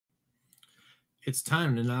It's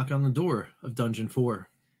time to knock on the door of Dungeon 4.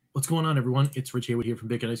 What's going on, everyone? It's Rich Haywood here from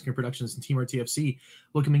Bacon Ice Cream Productions and Team RTFC,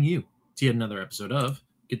 welcoming you to yet another episode of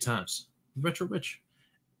Good Times with Retro Rich.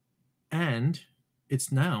 And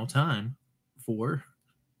it's now time for,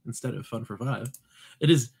 instead of Fun for 5, it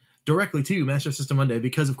is directly to Master System Monday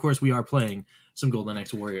because, of course, we are playing some Golden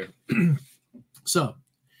Axe Warrior. So,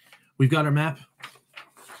 we've got our map.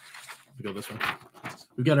 We go this way.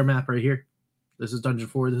 We've got our map right here. This is Dungeon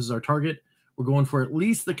 4. This is our target. We're going for at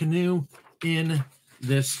least the canoe in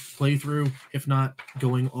this playthrough, if not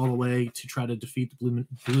going all the way to try to defeat the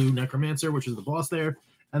blue necromancer, which is the boss there.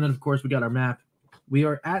 And then, of course, we got our map. We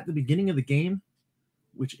are at the beginning of the game,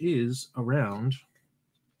 which is around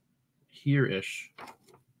here-ish,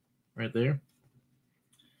 right there.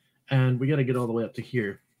 And we got to get all the way up to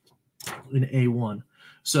here in A1.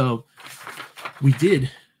 So we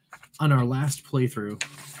did, on our last playthrough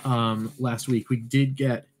last week, we did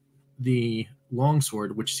get the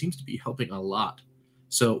longsword, which seems to be helping a lot.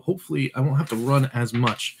 So hopefully I won't have to run as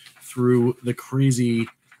much through the crazy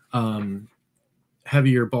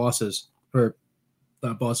heavier bosses, or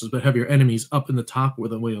not bosses, but heavier enemies up in the top with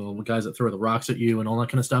the guys that throw the rocks at you and all that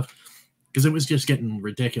kind of stuff, because it was just getting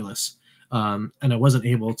ridiculous. And I wasn't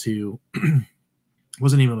able to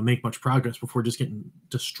make much progress before just getting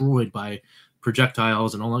destroyed by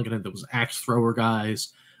projectiles and all that kind of. There was axe thrower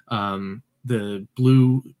guys, the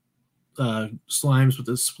blue slimes with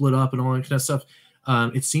the split up and all that kind of stuff.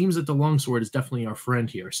 It seems that the longsword is definitely our friend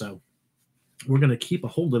here, so we're going to keep a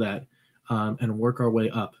hold of that and work our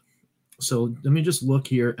way up. So let me just look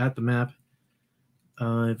here at the map.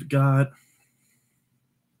 I've got,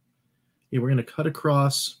 we're going to cut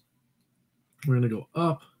across. We're going to go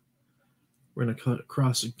up. We're going to cut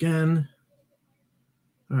across again.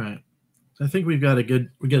 All right. So I think we got a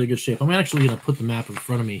good shape. I'm actually going to put the map in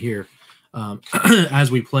front of me here as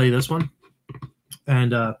we play this one.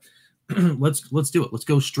 And let's do it. Let's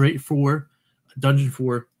go straight for Dungeon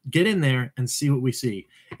 4. Get in there and see what we see.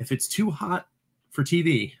 If it's too hot for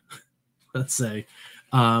TV, let's say,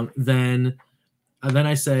 then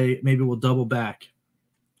I say maybe we'll double back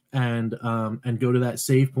and go to that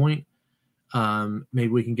save point. Maybe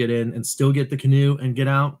we can get in and still get the canoe and get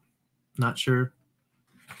out. Not sure.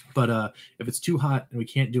 But if it's too hot and we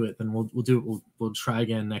can't do it, then we'll do it. We'll try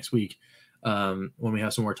again next week when we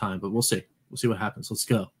have some more time. But we'll see. We'll see what happens. Let's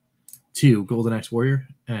go to Golden Axe Warrior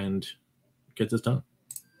and get this done.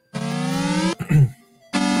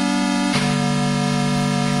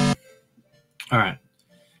 All right.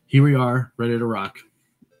 Here we are, ready to rock.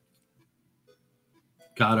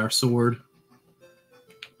 Got our sword.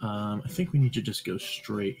 I think we need to just go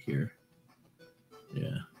straight here.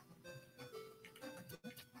 Yeah.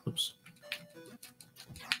 Oops.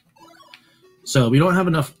 So we don't have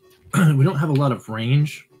enough. We don't have a lot of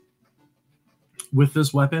range with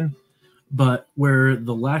this weapon, but where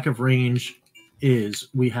the lack of range is,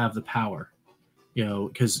 we have the power. You know,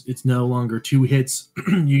 because it's no longer 2 hits. You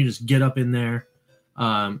can just get up in there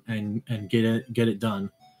and get it done.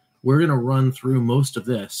 We're gonna run through most of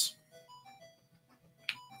this.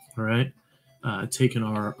 All right, taking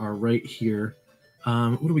our right here.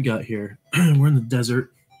 What do we got here? We're in the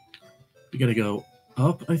desert. We got to go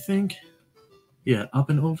up, I think. Yeah, up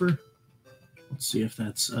and over. Let's see if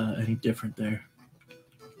that's any different there.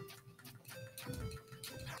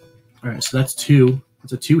 All right, so that's 2.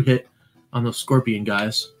 It's a 2 hit on those scorpion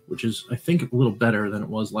guys, which is, I think, a little better than it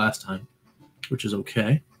was last time, which is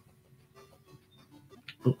okay.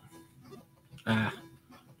 Oh.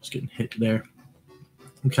 Just getting hit there.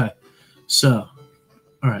 Okay, so,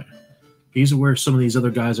 all right. These are where some of these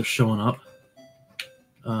other guys are showing up.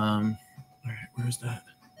 All right, where's that?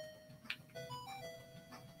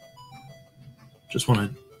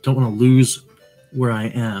 Don't want to lose where I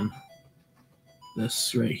am.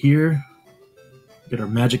 This right here. Get our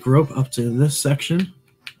magic rope up to this section.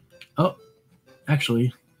 Oh,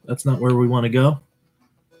 actually, that's not where we want to go.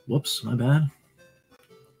 Whoops, my bad.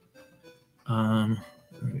 All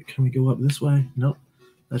right, can we go up this way? Nope.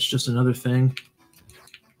 That's just another thing.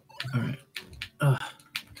 All right. All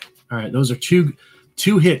right, those are two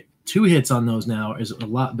hits on those now is a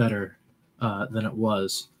lot better than it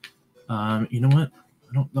was. You know what?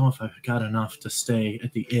 I don't know if I've got enough to stay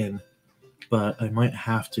at the inn, but I might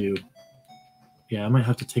have to. Yeah, I might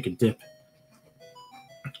have to take a dip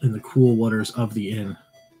in the cool waters of the inn.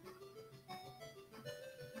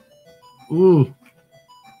 Ooh.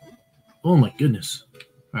 Oh my goodness.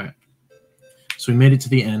 All right. So we made it to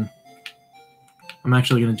the inn. I'm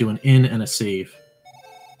actually going to do an in and a save.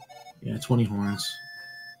 Yeah, 20 horns.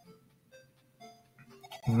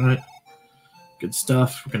 All right. Good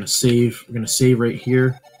stuff. We're going to save. We're going to save right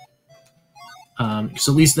here.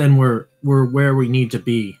 So at least then we're where we need to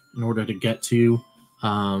be in order to get to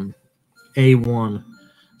A1.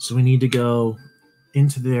 So we need to go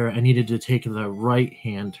into there. I needed to take the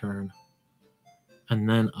right-hand turn and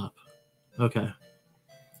then up. Okay.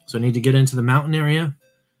 So I need to get into the mountain area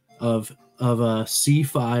of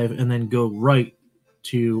C5 and then go right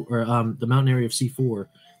to, or the mountain area of C4.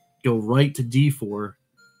 Go right to D4,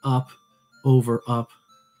 up, over, up,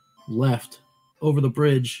 left, over the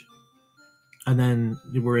bridge, and then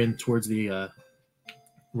we're in towards the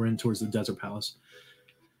desert palace.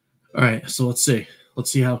 All right, so let's see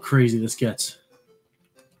how crazy this gets.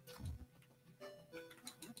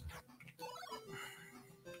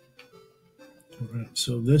 All right,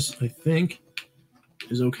 so this I think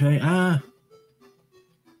is okay.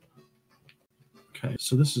 Okay,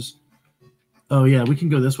 so this is. Oh yeah, we can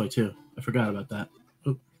go this way too. I forgot about that.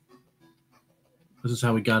 Oop. This is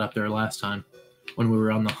how we got up there last time when we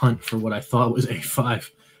were on the hunt for what I thought was A5,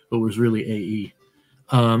 but was really AE.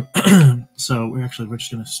 So we're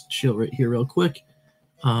just gonna chill right here real quick.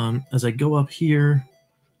 As I go up here,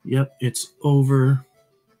 yep, it's over.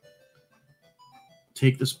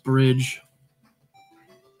 Take this bridge.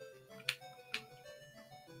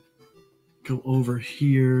 Go over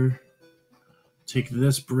here. Take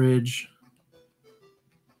this bridge.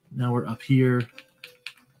 Now we're up here.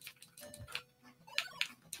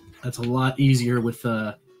 That's a lot easier with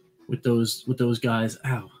those guys.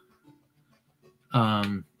 Ow.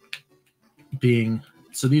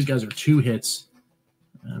 So these guys are 2 hits.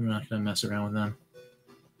 I'm not gonna mess around with them.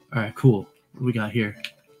 All right, cool. What do we got here?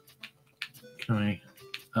 Can I?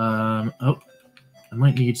 Oh, I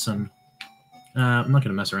might need some. I'm not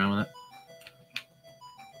gonna mess around with it.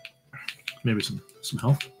 Maybe some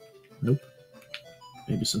health. Nope.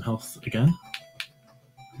 Maybe some health again.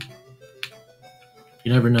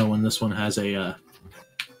 You never know when this one has a.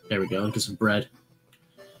 There we go. Look at some bread.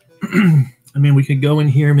 I mean, we could go in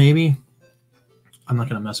here maybe. I'm not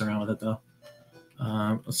gonna mess around with it though.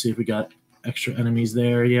 Let's see if we got extra enemies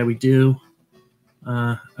there. Yeah, we do.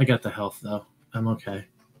 I got the health though. I'm okay.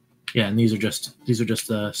 Yeah, and these are just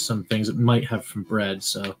some things that might have from bread.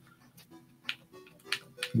 So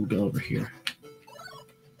we'll go over here.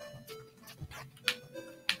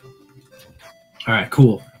 All right,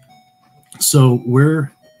 cool. So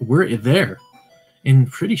we're there in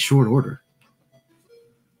pretty short order.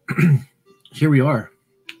 Here we are.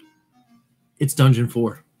 It's Dungeon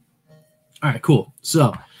 4. All right, cool.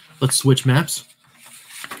 So let's switch maps.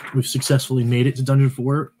 We've successfully made it to Dungeon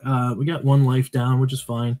 4. We got 1 life down, which is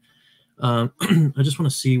fine. I just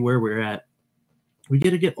want to see where we're at. We got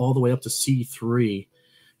to get all the way up to C3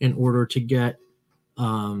 in order to get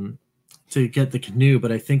the canoe,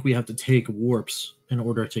 but I think we have to take warps in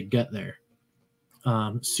order to get there.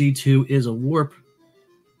 C2 is a warp.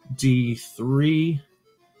 D3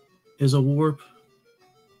 is a warp.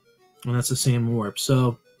 And that's the same warp.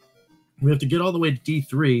 So we have to get all the way to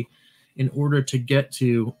D3 in order to get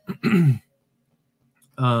to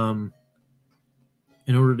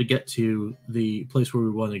the place where we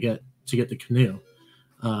want to get the canoe.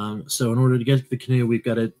 So in order to get to the canoe,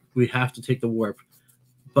 we have to take the warp.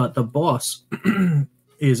 But the boss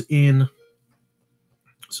is in.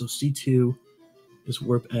 So C2 is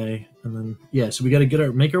warp A, and then so we got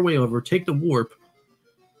to make our way over, take the warp.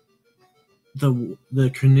 The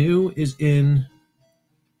canoe is in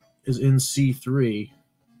C3,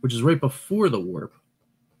 which is right before the warp.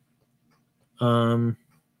 So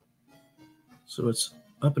it's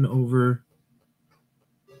up and over.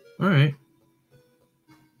 All right.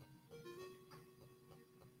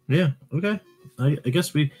 Yeah. Okay. I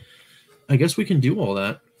guess we can do all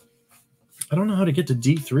that. I don't know how to get to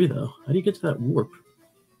D3 though. How do you get to that warp?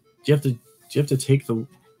 Do you have to take the?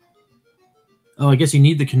 Oh, I guess you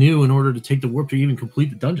need the canoe in order to take the warp to even complete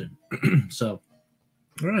the dungeon. So,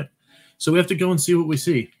 all right. So we have to go and see what we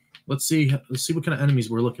see. Let's see what kind of enemies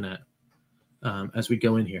we're looking at as we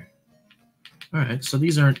go in here. All right. So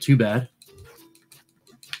these aren't too bad.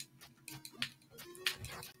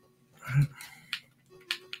 All right.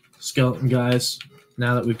 Skeleton guys.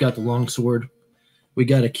 Now that we've got the longsword, we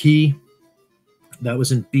got a key. That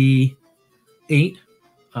was in B8.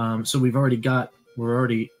 So we're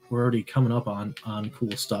already coming up on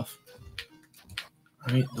cool stuff.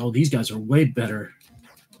 All right. Oh, these guys are way better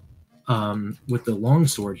with the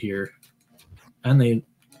longsword here, and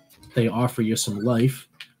they offer you some life,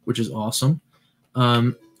 which is awesome.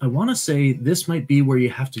 I want to say this might be where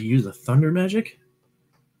you have to use the thunder magic.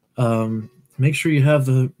 Make sure you have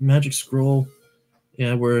the magic scroll.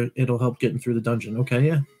 Yeah, where it'll help getting through the dungeon. Okay,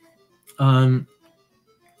 yeah.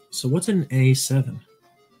 So what's an A7?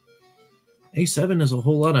 A7 is a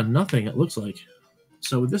whole lot of nothing, it looks like.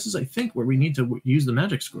 So this is, I think, where we need to use the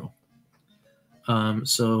magic scroll.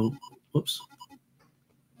 Whoops.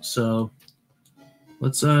 So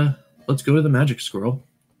let's go to the magic scroll.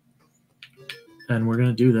 And we're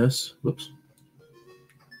gonna do this. Whoops.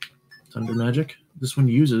 Thunder magic. This one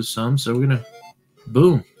uses some, so we're gonna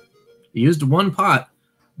boom. You used one pot,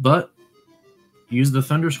 but use the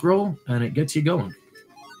thunder scroll and it gets you going.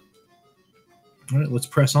 All right, let's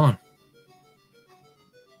press on.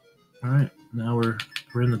 All right, now we're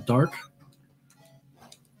in the dark.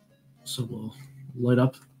 So we'll light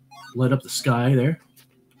up the sky there.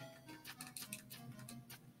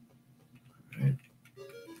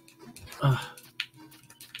 All right.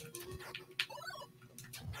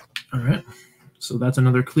 All right. So that's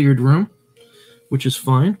another cleared room, which is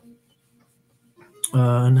fine.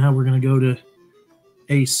 Now we're going to go to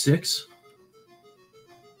A6.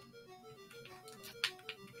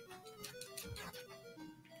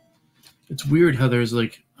 It's weird how there's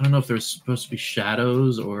like, I don't know if there's supposed to be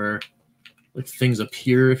shadows or like things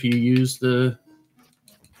appear if you use the,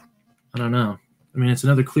 I don't know. I mean, it's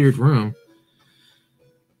another cleared room.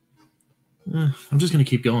 I'm just going to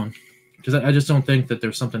keep going because I just don't think that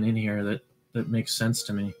there's something in here that makes sense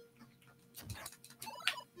to me.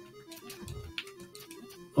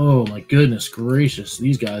 Oh my goodness gracious,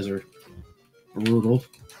 these guys are brutal.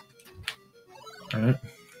 All right.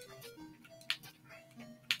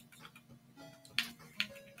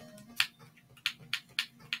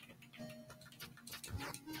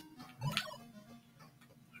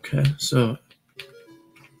 Okay, so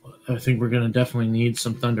I think we're going to definitely need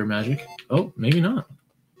some thunder magic. Oh, maybe not.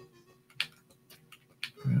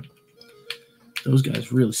 Right. Those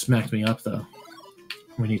guys really smacked me up, though.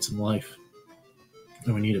 We need some life.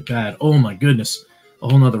 And we need it bad. Oh, my goodness. A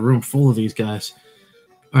whole nother room full of these guys.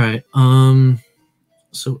 All right.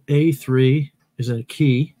 So A3 is a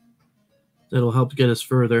key that'll help get us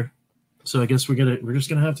further. So I guess we're just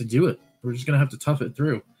going to have to do it. We're just going to have to tough it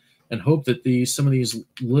through. And hope that some of these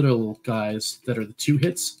little guys that are the 2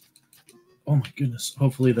 hits, oh my goodness,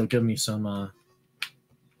 hopefully they'll give me some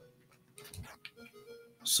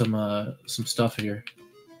stuff here.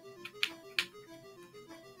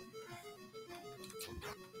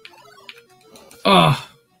 Ah,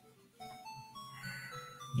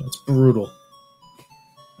 that's brutal.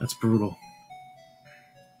 That's brutal.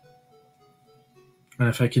 And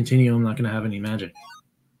if I continue, I'm not going to have any magic.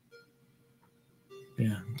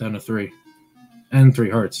 Yeah, down to 3. And 3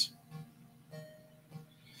 hearts.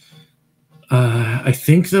 I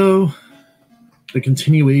think, though, the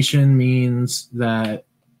continuation means that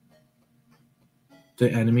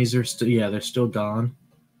the enemies are still, yeah, they're still gone.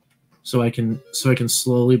 So I can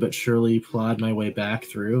slowly but surely plod my way back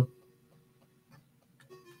through.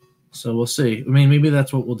 So we'll see. I mean, maybe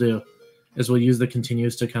that's what we'll do, is we'll use the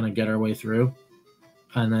continues to kind of get our way through.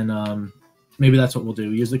 And then maybe that's what we'll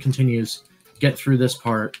do. Use the continues, get through this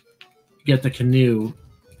part, get the canoe,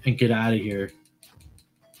 and get out of here.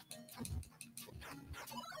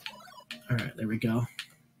 All right, there we go.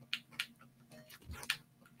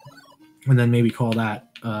 And then maybe call that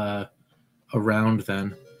a round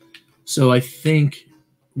then. So I think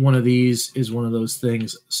one of these is one of those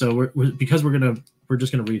things. So because we're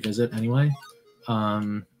just gonna revisit anyway.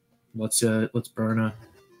 Let's burn a.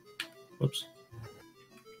 Whoops.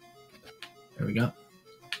 There we go.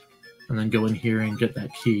 And then go in here and get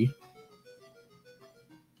that key.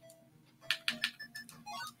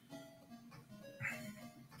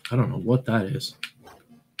 I don't know what that is.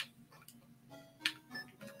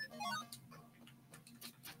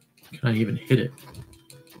 Can I even hit it?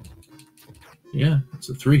 Yeah, it's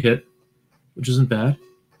a 3 hit, which isn't bad.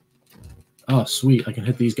 Oh, sweet. I can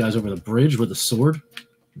hit these guys over the bridge with a sword.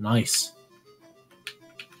 Nice.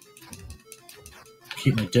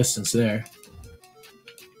 Keep my distance there.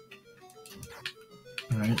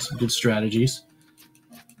 All right, some good strategies.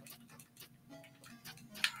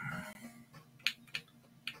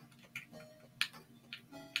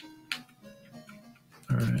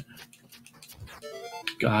 All right.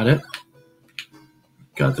 Got it.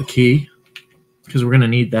 Got the key, because we're going to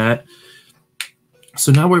need that.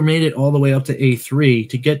 So now we've made it all the way up to A3.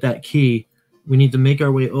 To get that key, we need to make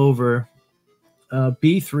our way over.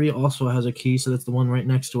 B3 also has a key, so that's the one right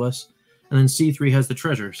next to us. And then C3 has the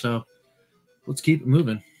treasure, so let's keep it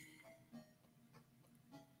moving.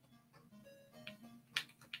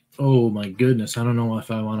 Oh my goodness, I don't know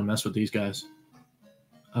if I want to mess with these guys.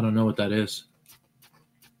 I don't know what that is.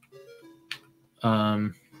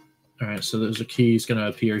 All right, so there's a key. It's going to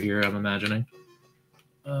appear here, I'm imagining.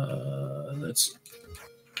 Let's...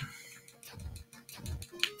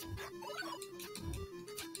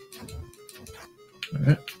 All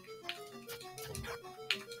right.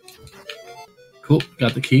 Cool.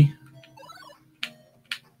 Got the key.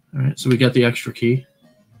 All right. So we got the extra key.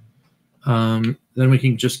 Then we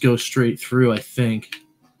can just go straight through, I think.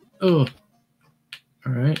 Oh.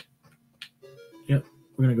 All right. Yep.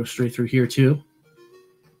 We're going to go straight through here, too.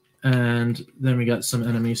 And then we got some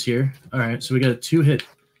enemies here. All right. So we got a two-hit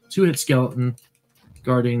skeleton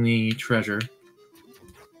guarding the treasure.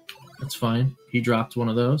 That's fine. He dropped one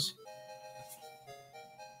of those.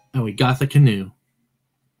 And we got the canoe.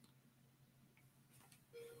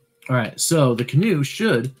 All right, so the canoe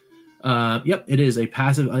should, yep, it is a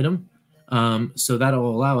passive item. So that'll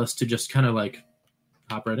allow us to just kind of like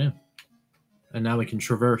hop right in. And now we can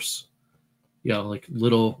traverse, you know, like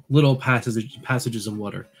little passages of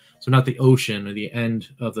water. So not the ocean or the end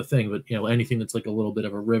of the thing, but, you know, anything that's like a little bit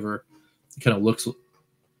of a river, it kind of looks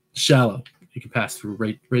shallow. You can pass through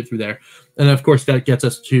right through there. And of course, that gets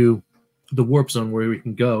us to the warp zone where we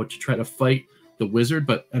can go to try to fight the wizard.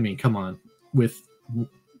 But I mean, come on, with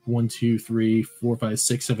 1, 2, 3, 4, 5,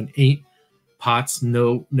 6, 7, 8 pots,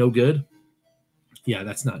 no good. Yeah,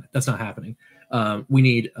 that's not happening. We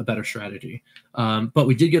need a better strategy. But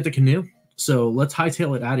we did get the canoe, so let's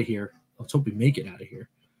hightail it out of here. Let's hope we make it out of here.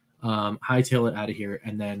 Hightail it out of here,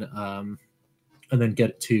 and then get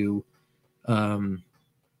it to.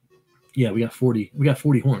 Yeah, we got 40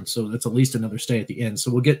 horns, so that's at least another stay at the end.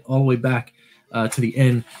 So we'll get all the way back to the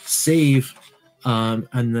end, save, and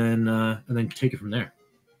then take it from there.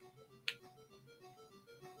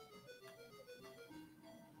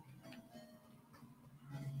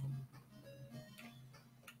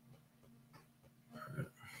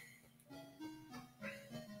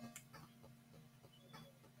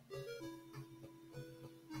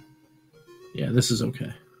 Yeah, this is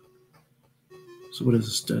okay. So what is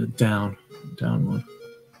this? Down one.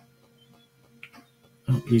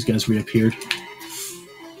 Oh, these guys reappeared.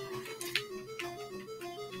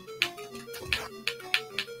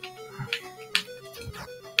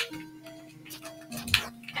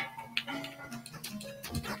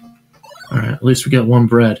 All right, at least we got one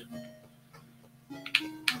bread,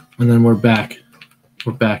 and then we're back.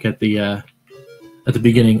 We're back at the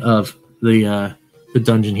beginning of the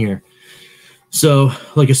dungeon here. So,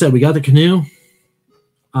 like I said, we got the canoe,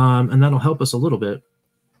 and that'll help us a little bit.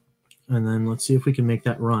 And then let's see if we can make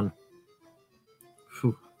that run.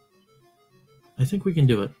 Whew. I think we can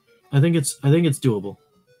do it. I think it's doable.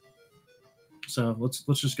 So let's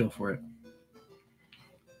just go for it.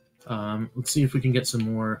 Let's see if we can get some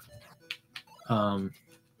more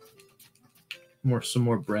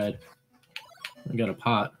bread. I got a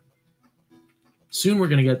pot. Soon we're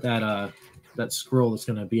gonna get that scroll that's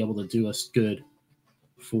gonna be able to do us good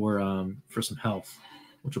for some health,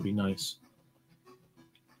 which will be nice.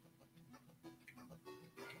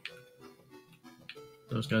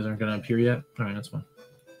 Those guys aren't gonna appear yet. All right, that's fine.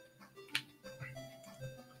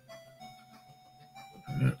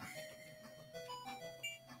 All right.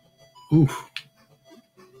 Oof,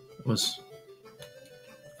 that was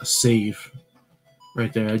a save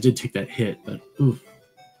right there. I did take that hit, but oof,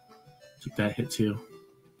 took that hit too.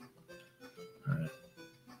 All right.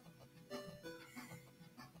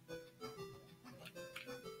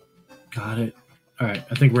 Got it. All right,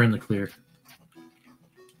 I think we're in the clear.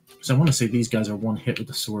 So I want to say these guys are one hit with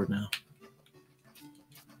the sword now.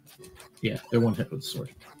 Yeah, they're one hit with the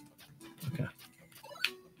sword. Okay.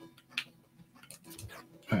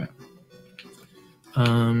 All right.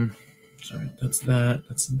 Sorry, that's that.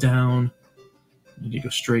 That's down. We need to go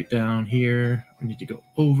straight down here. We need to go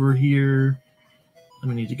over here. And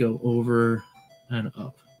we need to go over and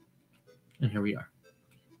up. And here we are.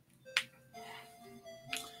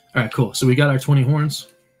 All right, cool. So we got our 20 horns.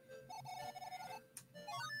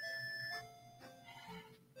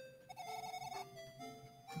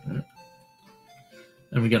 All right.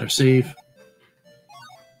 And we got our save.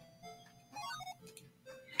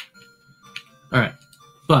 All right,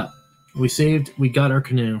 but we saved. We got our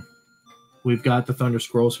canoe. We've got the Thunder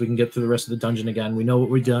Scroll, so we can get through the rest of the dungeon again. We know what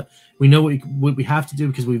we do. We know what we have to do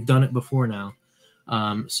because we've done it before now.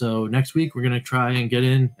 So next week we're gonna try and get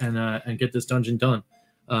in and get this dungeon done.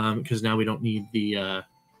 Because now we don't need the,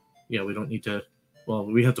 we don't need to. Well,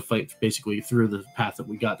 we have to fight basically through the path that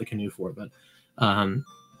we got the canoe for, but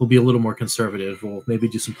we'll be a little more conservative. We'll maybe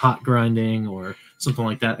do some pot grinding or something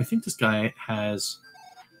like that. I think this guy has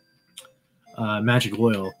magic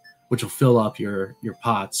oil, which will fill up your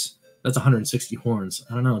pots. That's 160 horns.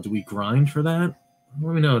 I don't know. Do we grind for that?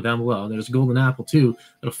 Let me know down below. There's a golden apple too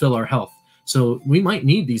that'll fill our health. So we might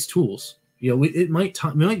need these tools. It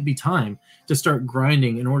might be time to start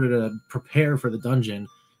grinding in order to prepare for the dungeon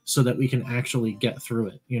so that we can actually get through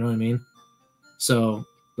it. You know what I mean? So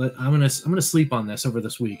I'm gonna sleep on this over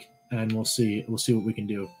this week, and we'll see what we can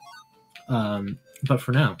do. But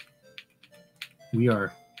for now, we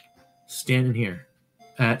are standing here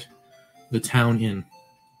at the Town Inn,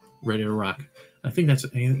 ready to rock. I think that's,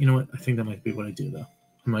 you know what? I think that might be what I do though.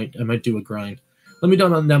 I might do a grind. Let me know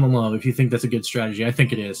down below if you think that's a good strategy. I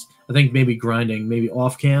think it is. I think maybe grinding, maybe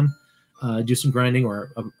off cam, do some grinding, or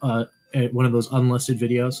one of those unlisted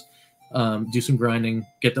videos. Do some grinding,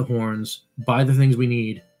 get the horns, buy the things we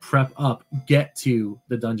need, prep up, get to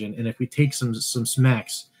the dungeon, and if we take some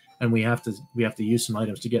smacks and we have to use some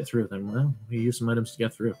items to get through, then well, we use some items to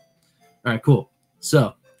get through. All right, cool.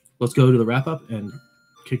 So let's go to the wrap up and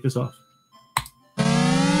kick this off.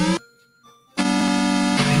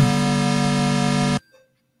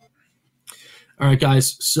 All right,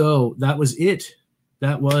 guys. So that was it.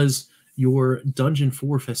 That was your Dungeon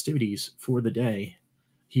 4 festivities for the day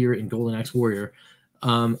here in Golden Axe Warrior.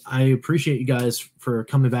 I appreciate you guys for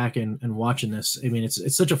coming back and watching this. I mean,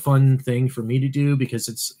 it's such a fun thing for me to do because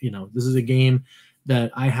it's, you know, this is a game that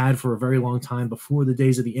I had for a very long time before the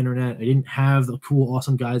days of the internet. I didn't have the cool,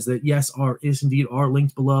 awesome guides that, yes, are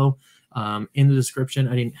linked below in the description.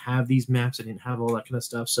 I didn't have these maps. I didn't have all that kind of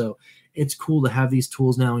stuff. So it's cool to have these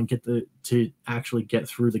tools now and to actually get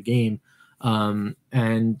through the game.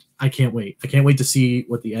 And I can't wait. I can't wait to see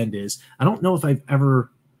what the end is. I don't know if I've ever...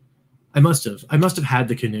 I must have had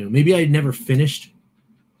the canoe. Maybe I never finished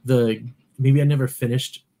Dungeon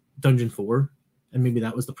 4, and maybe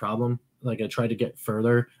that was the problem. Like I tried to get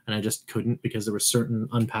further and I just couldn't because there were certain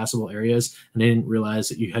unpassable areas, and I didn't realize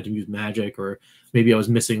that you had to use magic, or maybe I was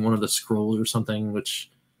missing one of the scrolls or something,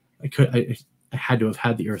 which I had to have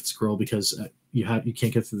had the Earth Scroll because you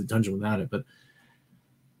can't get through the dungeon without it. But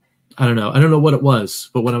I don't know what it was,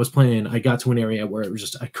 but when I was playing, I got to an area where it was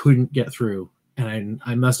just I couldn't get through. And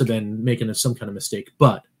I must have been making some kind of mistake,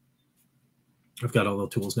 but I've got all the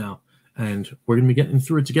tools now, and we're going to be getting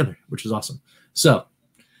through it together, which is awesome. So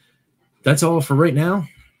that's all for right now.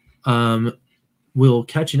 We'll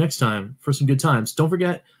catch you next time for some good times. Don't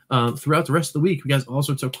forget, throughout the rest of the week, we got all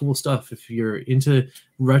sorts of cool stuff. If you're into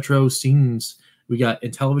retro scenes, we got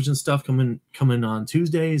Intellivision stuff coming on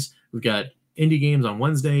Tuesdays. We've got indie games on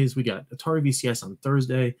Wednesdays. We got Atari VCS on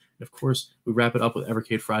Thursday. And of course, we wrap it up with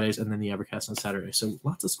Evercade Fridays and then the Evercast on Saturday. So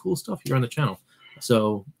lots of cool stuff here on the channel.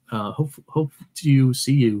 So hope to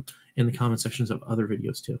see you in the comment sections of other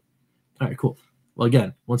videos too. All right, cool. Well,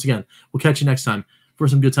 once again, we'll catch you next time for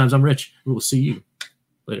some good times. I'm Rich. We will see you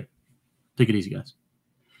later. Take it easy, guys.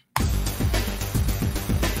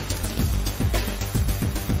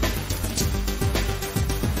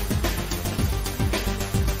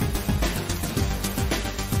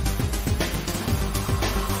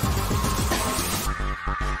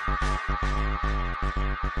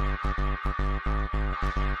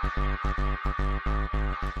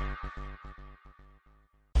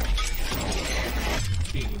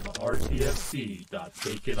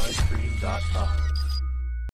 RTFC.baconicecream.com